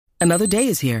Another day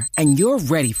is here, and you're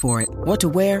ready for it. What to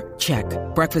wear? Check.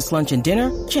 Breakfast, lunch, and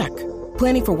dinner? Check.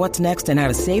 Planning for what's next and how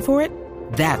to save for it?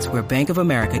 That's where Bank of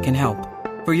America can help.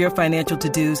 For your financial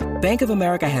to-dos, Bank of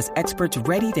America has experts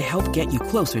ready to help get you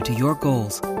closer to your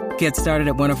goals. Get started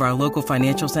at one of our local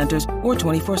financial centers or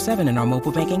 24/7 in our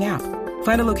mobile banking app.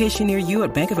 Find a location near you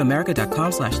at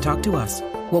bankofamerica.com/talktous.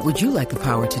 What would you like the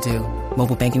power to do?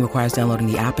 Mobile banking requires downloading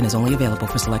the app and is only available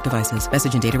for select devices.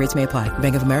 Message and data rates may apply.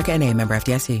 Bank of America N.A., member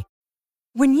FDIC.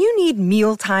 When you need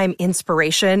mealtime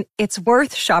inspiration, it's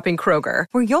worth shopping Kroger,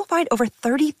 where you'll find over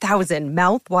 30,000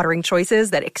 mouth-watering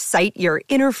choices that excite your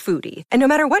inner foodie. And no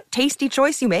matter what tasty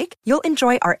choice you make, you'll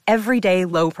enjoy our everyday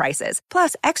low prices,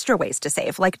 plus extra ways to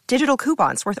save, like digital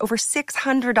coupons worth over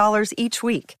 $600 each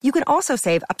week. You can also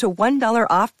save up to $1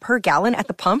 off per gallon at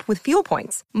the pump with fuel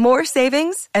points. More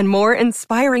savings and more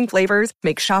inspiring flavors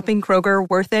make shopping Kroger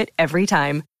worth it every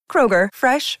time. Kroger,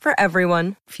 fresh for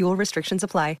everyone. Fuel restrictions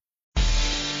apply.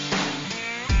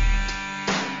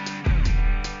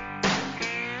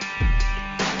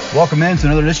 Welcome in to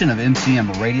another edition of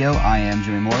MCM Radio. I am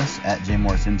Jimmy Morris at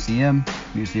JMorrisMCM,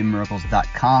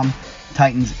 MusicMiracles.com,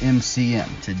 Titans MCM.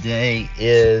 Today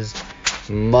is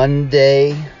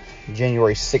Monday,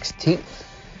 January 16th.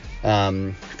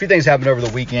 A few things happened over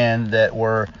the weekend that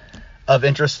were of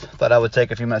interest. Thought I would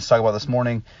take a few minutes to talk about this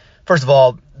morning. First of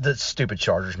all, the stupid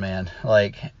Chargers, man.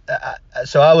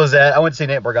 So I went to see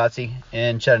Nate Bargatze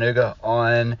in Chattanooga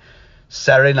on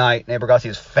Saturday night. Nate Bargatze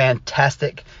is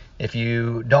fantastic. If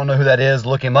you don't know who that is,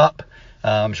 look him up.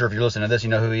 I'm sure if you're listening to this,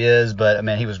 you know who he is. But,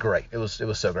 man, he was great. It was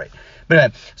so great. But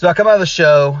anyway, so I come out of the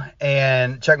show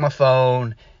and check my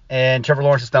phone, and Trevor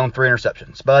Lawrence has thrown 3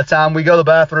 interceptions. By the time we go to the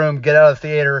bathroom, get out of the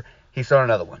theater, he's thrown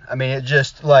another one. I mean, it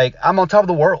just, I'm on top of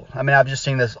the world. I mean, I've just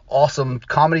seen this awesome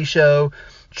comedy show.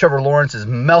 Trevor Lawrence is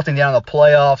melting down in the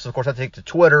playoffs. Of course, I take to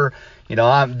Twitter.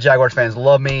 Jaguars fans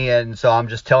love me, and so I'm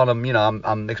just telling them,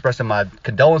 I'm expressing my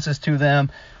condolences to them.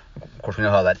 Of course, we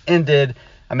know how that ended.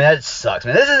 I mean, that sucks,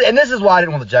 man. This is why I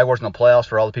didn't want the Jaguars in the playoffs,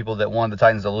 for all the people that wanted the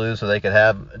Titans to lose so they could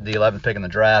have the 11th pick in the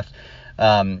draft.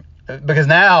 Because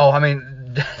now, I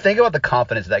mean, think about the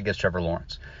confidence that gives Trevor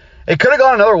Lawrence. It could have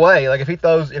gone another way. Like, if he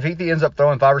ends up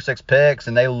throwing 5 or 6 picks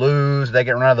and they lose, they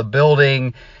get run out of the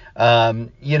building,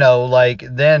 then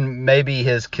maybe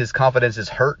his confidence is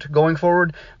hurt going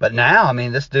forward. But now, I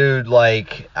mean, this dude, I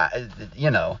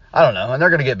don't know. And they're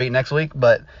going to get beat next week,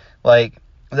 but,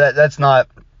 this is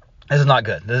not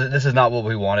good. This is not what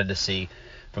we wanted to see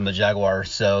from the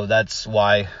Jaguars. So that's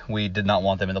why we did not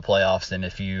want them in the playoffs. And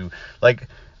if you, I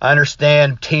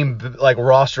understand team,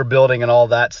 roster building and all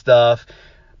that stuff,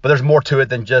 but there's more to it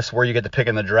than just where you get to pick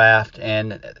in the draft,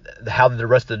 and how the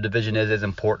rest of the division is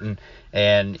important.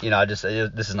 And, this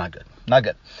is not good. Not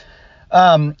good.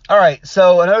 All right.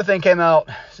 So another thing came out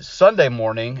Sunday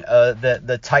morning, that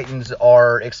the Titans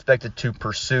are expected to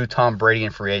pursue Tom Brady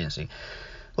in free agency.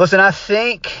 Listen, I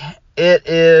think it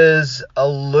is a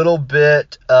little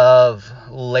bit of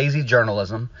lazy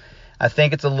journalism. I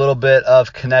think it's a little bit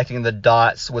of connecting the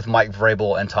dots with Mike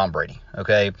Vrabel and Tom Brady,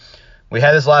 okay? We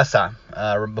had this last time,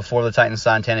 before the Titans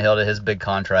signed Tannehill to his big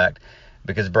contract,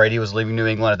 because Brady was leaving New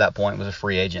England at that point, was a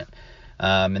free agent.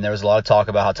 And there was a lot of talk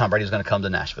about how Tom Brady was going to come to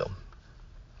Nashville.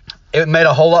 It made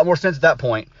a whole lot more sense at that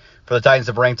point for the Titans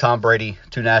to bring Tom Brady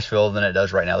to Nashville than it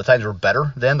does right now. The Titans were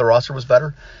better then. The roster was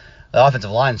better. The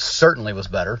offensive line certainly was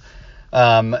better.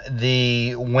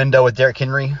 The window with Derrick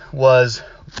Henry was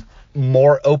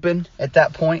more open at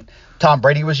that point. Tom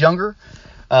Brady was younger.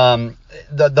 The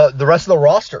rest of the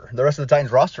roster, the rest of the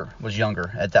Titans roster was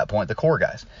younger at that point, the core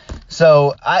guys.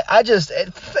 So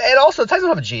and also the Titans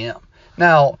don't have a GM.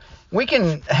 Now, we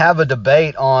can have a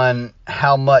debate on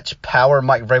how much power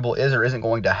Mike Vrabel is or isn't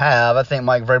going to have. I think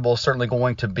Mike Vrabel is certainly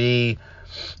going to be,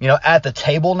 at the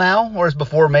table now, whereas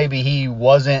before maybe he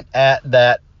wasn't at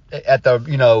the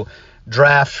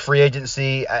draft, free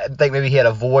agency. I think maybe he had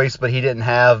a voice, but he didn't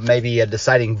have maybe a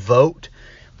deciding vote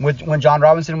when John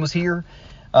Robinson was here.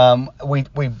 We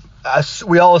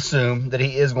all assume that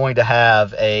he is going to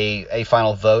have a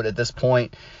final vote at this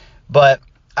point, but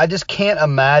I just can't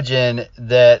imagine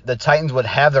that the Titans would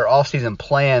have their offseason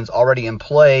plans already in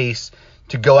place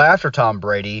to go after Tom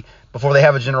Brady before they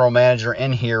have a general manager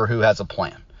in here who has a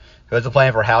plan. Who has a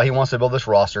plan for how he wants to build this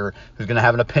roster, who's going to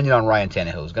have an opinion on Ryan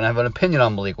Tannehill, who's going to have an opinion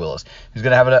on Malik Willis, who's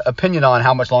going to have an opinion on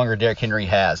how much longer Derrick Henry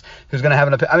has, who's going to have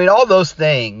an opinion. I mean, all those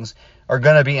things are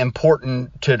going to be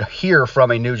important to hear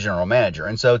from a new general manager.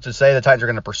 And so to say the Titans are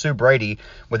going to pursue Brady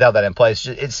without that in place,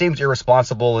 it seems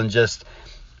irresponsible and just,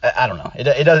 I don't know.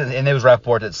 It doesn't, and it was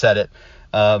Rappaport that said it.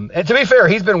 And to be fair,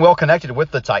 he's been well connected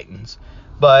with the Titans.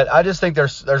 But I just think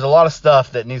there's a lot of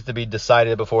stuff that needs to be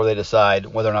decided before they decide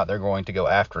whether or not they're going to go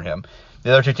after him.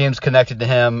 The other two teams connected to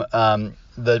him,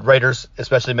 the Raiders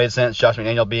especially made sense. Josh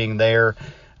McDaniels being there,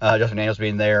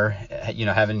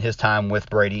 having his time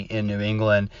with Brady in New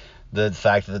England, the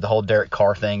fact that the whole Derek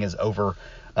Carr thing is over.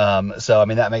 So, I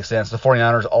mean, that makes sense. The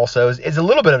 49ers also is a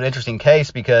little bit of an interesting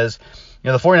case because,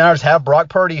 the 49ers have Brock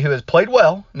Purdy, who has played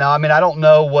well. Now, I mean, I don't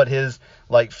know what his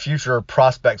future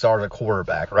prospects are as a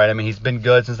quarterback, right? I mean, he's been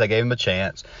good since they gave him a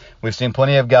chance. We've seen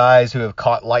plenty of guys who have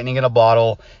caught lightning in a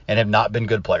bottle and have not been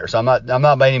good players. So I'm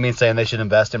not by any means saying they should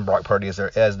invest in Brock Purdy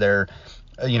as their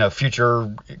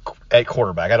future at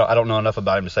quarterback. I don't know enough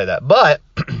about him to say that. But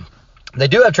they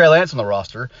do have Trey Lance on the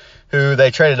roster, who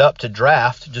they traded up to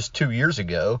draft just 2 years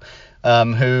ago,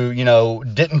 who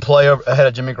didn't play ahead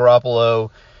of Jimmy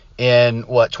Garoppolo in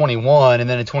 21, and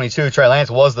then in 22 Trey Lance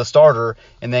was the starter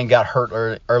and then got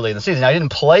hurt early in the season. Now, he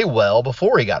didn't play well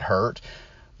before he got hurt,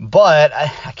 but I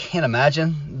can't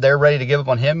imagine they're ready to give up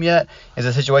on him yet. Is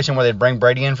a situation where they'd bring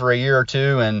Brady in for a year or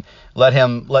two and let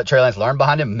Trey Lance learn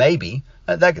behind him? Maybe.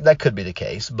 That could be the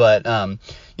case, but so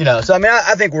I mean,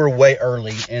 I think we're way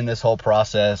early in this whole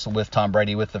process with Tom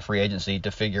Brady with the free agency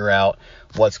to figure out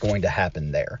what's going to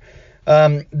happen there.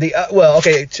 A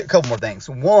couple more things.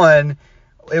 One,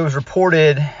 it was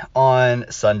reported on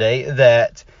Sunday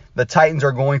that the Titans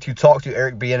are going to talk to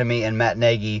Eric Bieniemy and Matt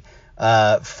Nagy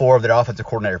for their offensive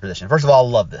coordinator position. First of all, I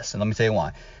love this, and let me tell you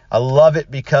why. I love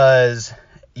it because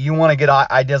you want to get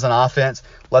ideas on offense.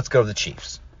 Let's go to the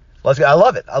Chiefs. I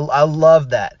love it. I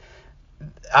love that.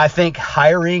 I think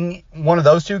hiring one of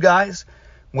those two guys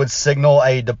would signal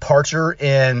a departure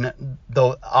in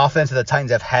the offense that the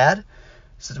Titans have had,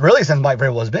 really since Mike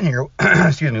Vrabel has been here,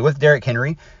 with Derrick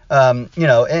Henry. And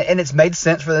it's made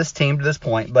sense for this team to this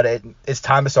point, but it's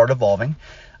time to start evolving.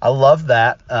 I love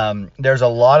that. There's a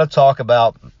lot of talk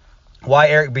about why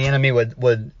Eric Bieniemy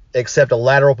would accept a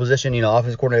lateral position,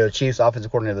 offensive coordinator of the Chiefs,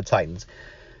 offensive coordinator of the Titans.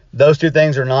 Those two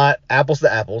things are not apples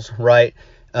to apples, right?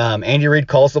 Andy Reid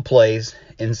calls the plays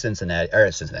in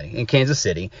in Kansas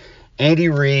City. Andy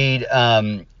Reid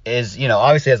is,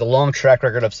 obviously has a long track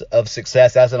record of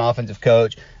success as an offensive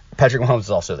coach. Patrick Mahomes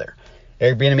is also there.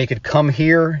 Eric Bieniemy could come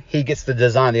here. He gets to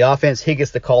design the offense. He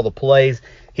gets to call the plays.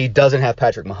 He doesn't have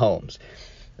Patrick Mahomes.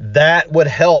 That would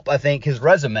help, I think, his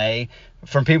resume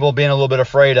from people being a little bit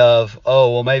afraid of,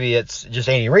 maybe it's just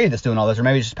Andy Reid that's doing all this, or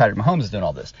maybe it's just Patrick Mahomes that's doing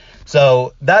all this.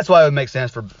 So that's why it would make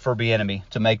sense for Bieniemy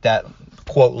to make that,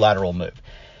 quote, lateral move.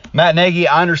 Matt Nagy,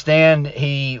 I understand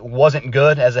he wasn't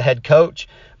good as a head coach,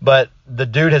 but the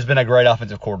dude has been a great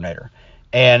offensive coordinator.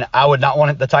 And I would not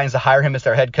want the Titans to hire him as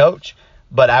their head coach,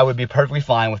 but I would be perfectly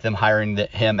fine with them hiring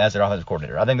him as their offensive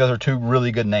coordinator. I think those are two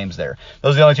really good names there.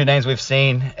 Those are the only two names we've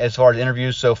seen as far as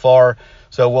interviews so far.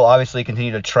 So we'll obviously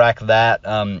continue to track that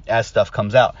as stuff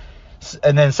comes out.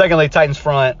 And then secondly, Titans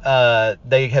front,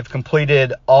 they have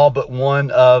completed all but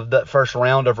one of the first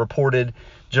round of reported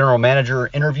general manager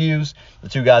interviews. The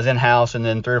two guys in-house and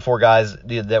then 3 or 4 guys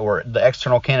that were the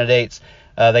external candidates.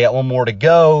 They got one more to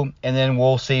go, and then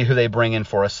we'll see who they bring in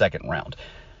for a second round.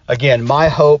 Again, my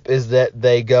hope is that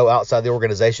they go outside the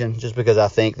organization just because I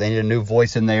think they need a new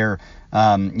voice in there.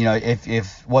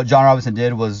 If what John Robinson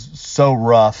did was so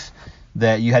rough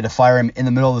that you had to fire him in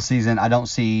the middle of the season, I don't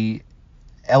see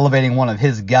elevating one of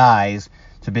his guys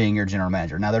to being your general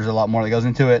manager. Now, there's a lot more that goes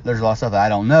into it. There's a lot of stuff that I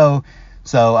don't know.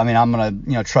 So, I mean, I'm going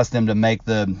to, trust them to make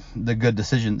the good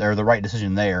decision or the right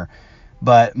decision there.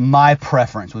 But my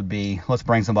preference would be let's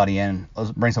bring somebody in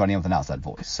with an outside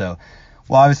voice. So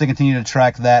we'll obviously continue to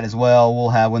track that as well. We'll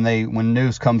have when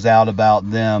news comes out about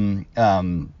them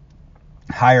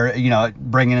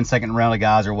bringing in second round of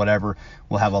guys or whatever,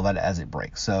 we'll have all that as it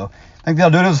breaks. So I think they'll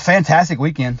do it. It was a fantastic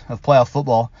weekend of playoff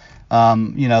football. The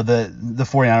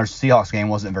 49ers Seahawks game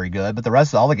wasn't very good, but the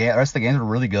rest of the games were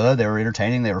really good. They were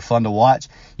entertaining. They were fun to watch.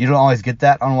 You don't always get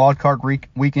that on Wild Card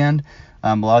weekend.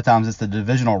 A lot of times it's the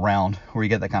divisional round where you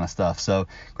get that kind of stuff. So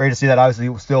great to see that.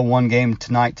 Obviously, still one game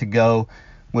tonight to go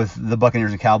with the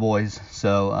Buccaneers and Cowboys.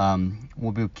 So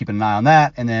we'll be keeping an eye on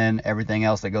that and then everything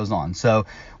else that goes on. So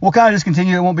we'll kind of just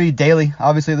continue. It won't be daily,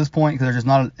 obviously, at this point because there's just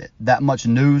not that much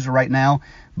news right now.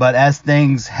 But as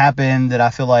things happen that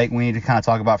I feel like we need to kind of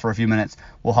talk about for a few minutes,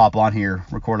 we'll hop on here,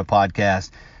 record a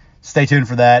podcast. Stay tuned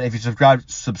for that. If you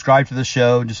subscribe to the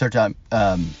show, just search out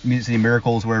Music City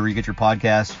Miracles wherever you get your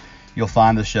podcast. You'll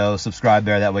find the show. Subscribe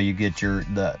there. That way you get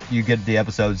the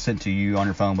episodes sent to you on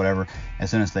your phone, whatever, as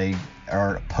soon as they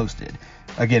are posted.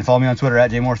 Again, follow me on Twitter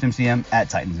at JMorrisMCM, at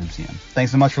TitansMCM.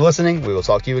 Thanks so much for listening. We will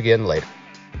talk to you again later.